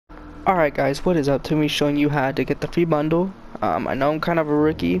Alright guys, what is up? To me showing you how to get the free bundle. I know I'm kind of a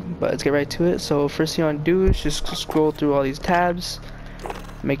rookie, but let's get right to it. So first thing you want to do is just scroll through all these tabs,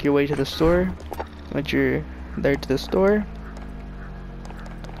 make your way to the store. Once you're there to the store,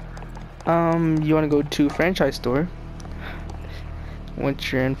 you want to go to franchise store.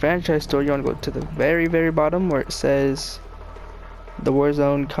 Once you're in franchise store, you want to go to the very bottom where it says the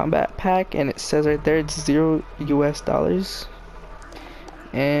Warzone Combat Pack, and it says right there it's $0 US.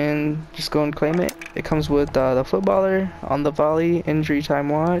 And just go and claim it. It comes with the footballer, on the volley, injury time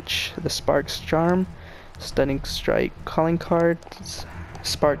watch, the Sparks charm, stunning strike calling card,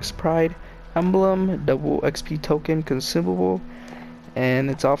 Sparks pride emblem, double XP token consumable, and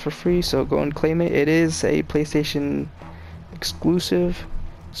it's all for free. So go and claim it. It is a PlayStation exclusive,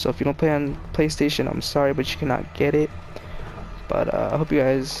 so if you don't play on PlayStation, I'm sorry, but you cannot get it. But I hope you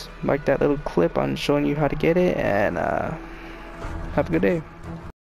guys like that little clip on showing you how to get it, and have a good day.